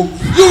owó.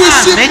 you will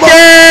see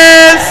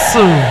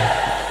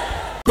more.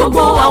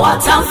 Gbogbo àwa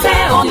tá ń fẹ́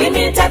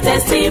unlimited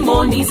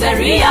testimonies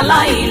ẹ̀rí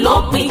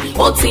aláìlópin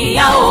ó ti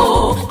yá o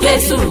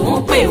Jésù ń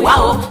pè wá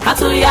o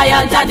kátúyáyá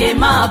jáde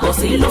máa bọ̀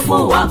sí ló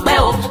fún wa pẹ́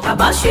o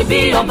bàbá ṣe bí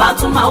ọba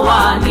tún máa wà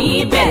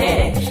níbẹ̀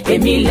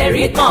èmi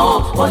lẹ́rìí kan o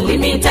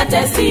unlimited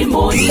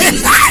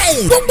testimonies.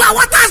 Gbogbo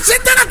àwa tá a ṣe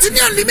tẹ́lẹ̀ tí ní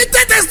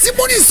unlimited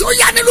testimonies ó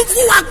yá nílùú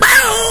fún wa pẹ́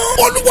o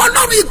Olúwa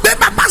Ọlọ́run ìgbé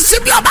bàbá ṣe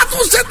bí ọba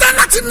tún ṣe tẹ́lẹ̀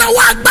láti náwó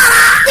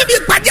agbára níbi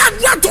ìpàdé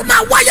àdúrà tó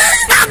máa wáyé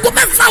láago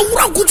 6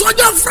 òwúrọ̀ kùtù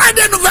ọjọ́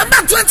Friday November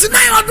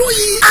 29 ọdún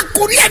yìí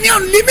àkórí ẹni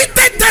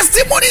unlimited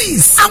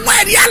testimonies àwọn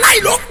ẹ̀rí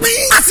aláìlópin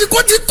àsìkò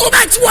ti tó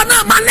bẹ́ẹ̀ tí wọn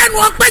náà máa lẹ́nu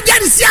ọpẹ́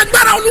jẹ́rìí sí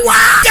agbára Olúwa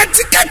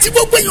kẹ́tíkẹ́tí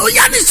gbogbo èèyàn ó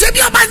yá ní ṣebí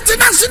ọba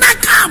international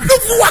camp ló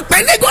fún wa pẹ́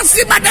Lagos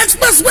Ìbàdàn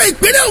expressway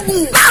ìpínlẹ̀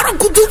Ògùn láàárọ̀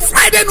kùtù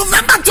Friday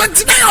November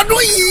 29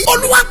 ọdún yìí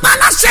Olúwa pa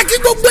aláṣẹ kí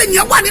gbogbo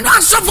èèyàn wà nínú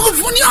aṣọ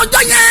funfun ní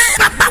ọjọ́ yẹn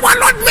bàbá wa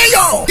Lord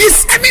Mayor His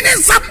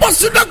Eminence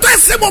Apostle Dr.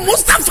 S.M.O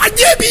Mustapha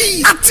JB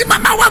àti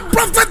màmá wa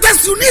Prophetess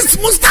Eunice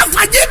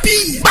Mustapha JB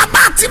bàbá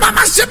àti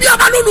màmá ṣebí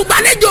ọba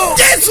lólùgbàlejò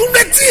Jésù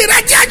retí rẹ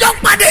jẹ́ àjọ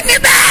pàdé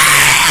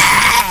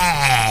níbẹ̀.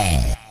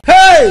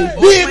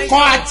 bí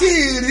ikọ̀ àti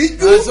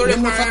ìríjú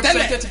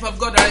ìmọ̀sọ̀tẹ́lẹ̀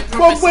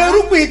gbogbo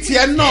irúgbìn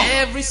tiẹ̀ náà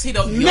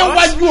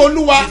níwájú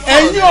Olúwa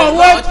ẹ̀yin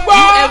ọ̀rọ̀ gbọ́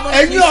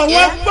ẹ̀yin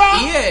ọ̀rọ̀ gbọ́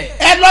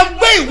ẹ lọ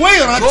gbé ìwé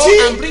ìrántí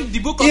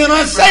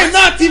ìránṣẹ́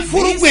iná ti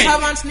fúrúgbìn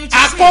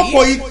àkókò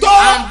ìtọ́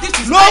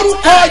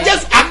lórúkọ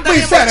Jésù àpè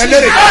iṣẹ́ rẹ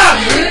lérè.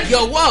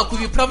 Your work will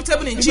be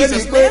profitable in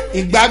Jesus' name.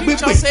 Ìgbà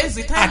gbígbìn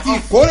àti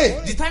ìkórè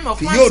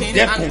kì yóò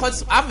dẹ́kun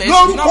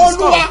lórúkọ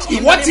Olúwa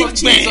ìwọ ti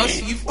gbìn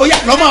ó yá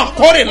lọ́mọ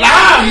kórè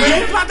láàmú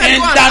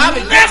ẹ̀dá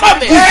nẹ́ẹ̀mà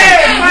bùkún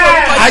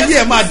ayé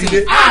ẹ̀ máa dìde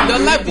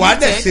wà á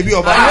dẹ̀ ṣe bí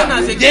ọba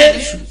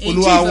Jésù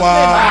Olúwa wa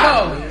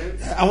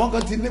àwọn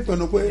kan ti ní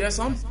pẹ̀lú pé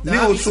ní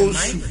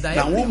oṣooṣù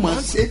làwọn máa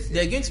ṣe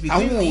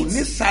àwọn ò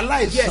ní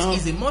ṣaláìsàn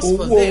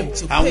owó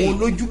àwọn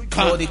olójú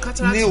kan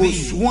ní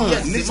oṣù wọn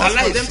ní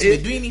ṣaláìsàn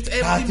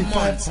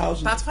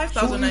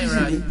 35,000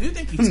 naira. Do you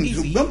think it's easy?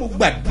 ṣùgbọ́n mo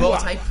gbàdúrà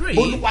pray,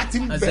 olúwa ti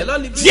ń as the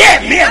Lord bẹ lives díẹ̀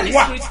ní very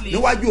ẹ̀wà strictly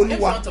níwájú in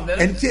olúwa front of them,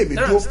 ẹni tí èmi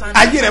they're tó standing.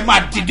 ayé rẹ̀ máa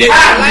dìde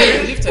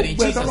Lifted in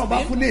gbogbo Jesus' ẹ̀tọ́ bá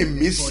fún ní name.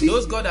 ìmísí For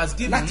those God has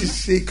given, láti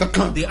ṣe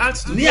kankan they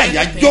asked to ní do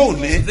àyájọ́ anything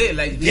òní today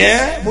like this.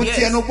 yẹ mo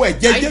ti ẹnu bọ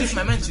ẹ̀jẹ̀ I jésù lift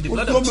my mind to the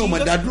blood ó tó of mi ò mọ̀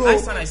Jesus. dádúró I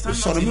stand ó not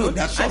sọ̀rọ̀ mi ò alone.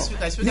 dá I sọ̀rọ̀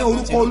speak ní not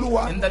orúkọ alone.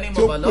 olúwa In the name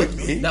tí ó of our pè Lord,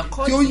 mí that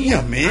called tí ó me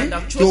yàn mí and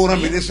that tí chose ó rán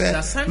mi me, níṣẹ́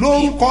that sent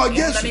lórúkọ me. In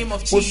the jésù name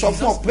of ó sọ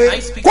fún ọ Jesus, pé I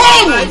speak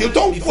kóòrùn life òjò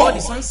tó ń before pọ̀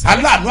the sun sets.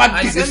 aláàánú I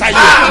àdìdí send sáyé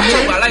you to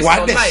our wàá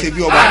life dẹ̀ of ṣe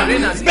bí life. ọba I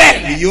reign as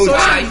bẹ́ẹ̀ ni yóò so rí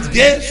shall it be.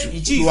 jésù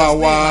In Jesus' lùwà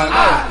wá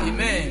name.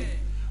 Amen.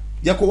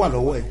 jẹ́ kó wà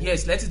lọ́wọ́ ẹ̀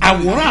Yes, let it be.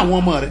 àwòrán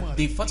àwọn ọmọ rẹ̀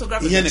The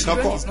photograph of ìyẹn the nìkan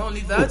children kọ́ is not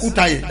only that.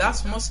 òkúta yẹn That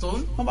small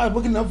stone. wọ́n bá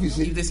bókì náà fi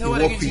ṣe If they say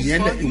what ìwọ again fi is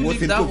yẹn lẹ̀ for, you ìwọ leave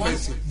fi that tó one. fẹ́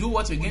sí Do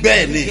what you're going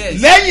bẹ́ẹ̀ to do. ni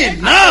Yes. lẹ́yìn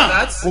náà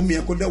After that, omi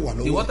yẹn kó dẹ̀ wà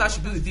the lọ́wọ́ water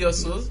should be with you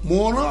also.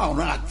 mo rán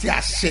ọ̀ràn àti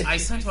àṣẹ I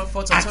sent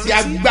forth àti authority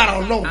agbára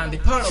ọlọ́run and the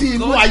power sí of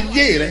inú God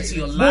ayé rẹ into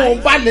your bó o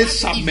life. bá lè If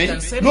sàmì you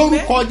can say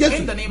lórúkọ amen, jésù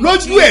in the name of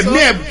lójú Jesus, ẹ̀mí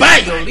ẹ̀ your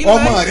báyìí real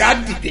ọmọ life, rẹ á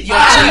dìde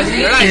your child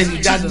will rise in in the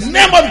Jesus'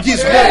 name of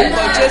jesus name.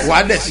 wà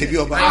á dẹ̀ ṣe bí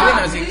ọba I reign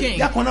as a king.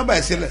 yàkọ́ nọ́mbà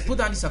ẹ̀ sílẹ̀ Put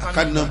down this account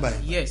àkáǹtì number. nọ́mbà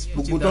ẹ̀ Yes,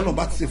 put gbogbo it down. tọ́nà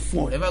bá ti fún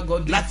ọ Whatever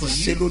God did láti for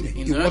ṣe you, lónìí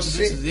in ìwọ order to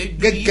ṣe do today,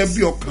 do gẹ́gẹ́ it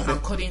bí ọkàn rẹ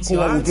according to kó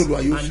wá your wo heart, tó lọ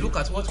ayé and look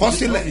at what kọ you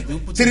sílẹ̀ do,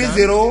 put it down.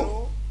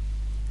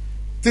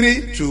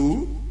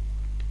 3032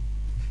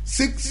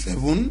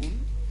 67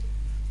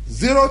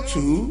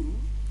 02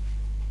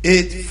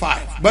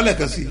 85 gbọ́dọ̀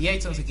kan sí Hear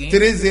it once again.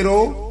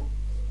 30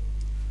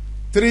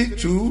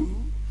 32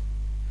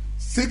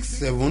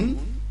 67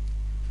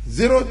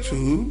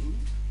 02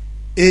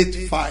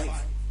 85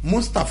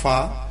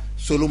 Mustapha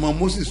Solomon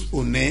Moses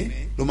One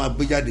ló máa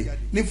gbé jáde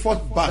ní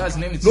First Bank That's the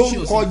name it ló ń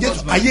shows kọ in jésù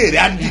First Bank. ayé rẹ̀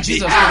á In dìde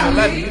Jesus' name, your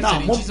life will náà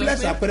live mo in Jesus' bless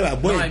name. àpẹẹrẹ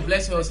àgbọ̀ Now I yẹn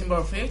bless your symbol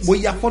of faith. mo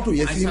ya fọ́tò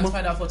yẹn I sí mọ́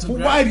sanctify that mo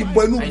photograph. wá rí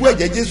bọ inú I bú now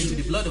ẹ̀jẹ̀ put jésù into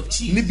the blood of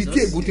Jesus. níbi tí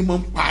ègún ti máa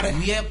ń parẹ́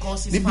Where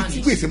causes níbi tí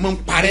vanish. gbèsè máa ń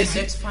parẹ́ sí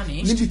Where debts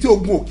vanish. níbi tí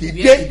ogun ò kì í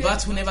dé Where the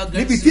battle never gets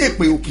níbi to. tí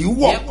èpè ò kì í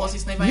wọ̀ Where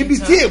causes never níbi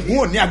enter. tí ègún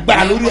ò ní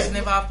agbára Where lórí causes ẹ̀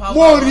never have power.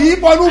 mo rí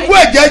bọ inú bú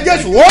ẹ̀jẹ̀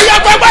jésù ó yá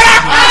gbàgbára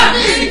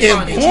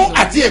ègún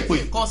àti èpè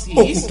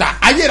òkúta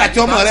ayé àti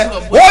ọmọ rẹ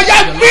ó yá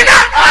gbiná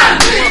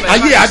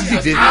ayé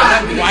àdìde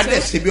wà á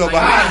dẹ̀ ṣe bí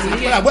ọba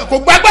kò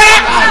gbàgbára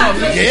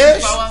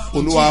jésù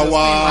olúwa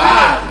wa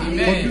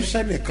ojú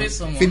sẹ́nìkan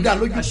fi dá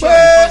lójú pé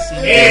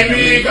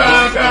èmi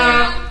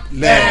gangan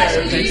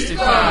lẹ́ẹ̀rí.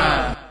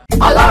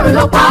 ọlọ́run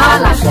ló pa á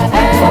láṣẹ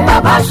fún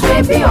bàbá ṣe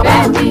bí ọba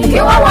mi kí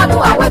wọ́n wọnú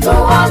àwẹ̀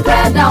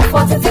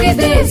 243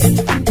 days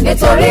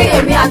nítorí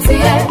èmi àti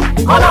ẹ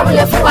ọlọ́run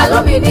lè fún wa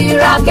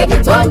lómìnira kéèkì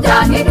tó ń jà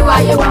nínú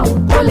ayé wa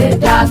kó lè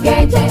dá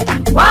kẹ́jẹ́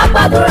wá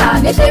gbàdúrà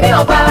níṣẹ́ bí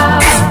ọba.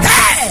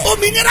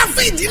 òmìnira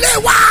fún ìdílé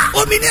wa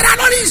òmìnira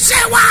lórí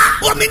iṣẹ́ wa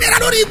òmìnira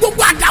lórí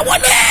gbogbo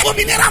àdáwọlé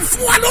òmìnira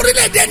fún wa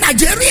lórílẹ̀‐èdè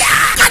nàìjíríà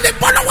kálí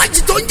bọ́lọ́wọ́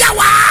jì tó ń jà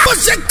wá ó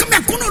ṣe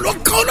kẹ́mẹ̀kúnnù ló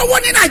kàn olówó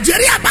ní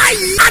nàìjíríà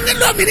báyìí a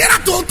nílò òmìnira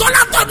tòótọ́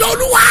látọ̀dọ̀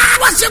olúwa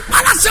wọ́n ṣe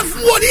paláṣẹ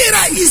fún wòlí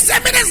rẹ̀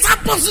ìsẹ́mínísà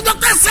pọ̀sí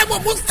dr S.M.O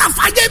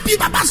Mustapha jẹ́bi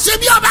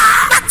Babasebioba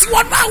láti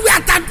wọ́n náà wí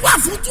àtàdúrà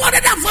fún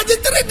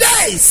 243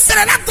 days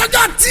bẹ̀rẹ̀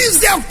látọjọ́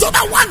Tuesday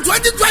October 1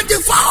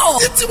 2024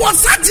 títí wọ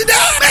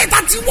Saturday May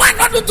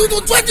 31 ọdún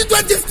tuntun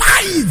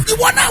 2025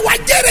 ìwọ náà wá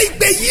jẹ́rẹ̀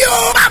ìgbé yìí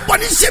o máa bọ̀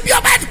ní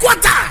Sebioba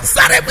headquarter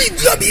sáré bí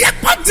ìdí omi yẹ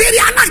pọ́ńtẹ́rì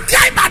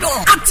alákíá Ìbàdàn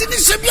àti ní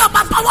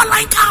Sebioba power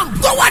line camp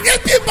tó wà ní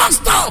AP bus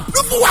stop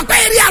lúfùwàpẹ́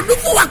area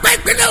lúfùwàpẹ́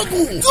ìpínlẹ̀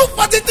Ògùn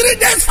 243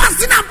 days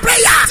fasting and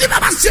prayer tí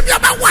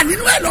Babasebioba wà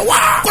nínú ẹ̀ lọ́wọ́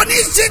kò ní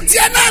í ṣe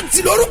tiẹ̀ náà tì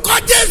lórúkọ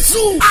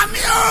Jésù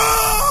àmín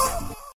o.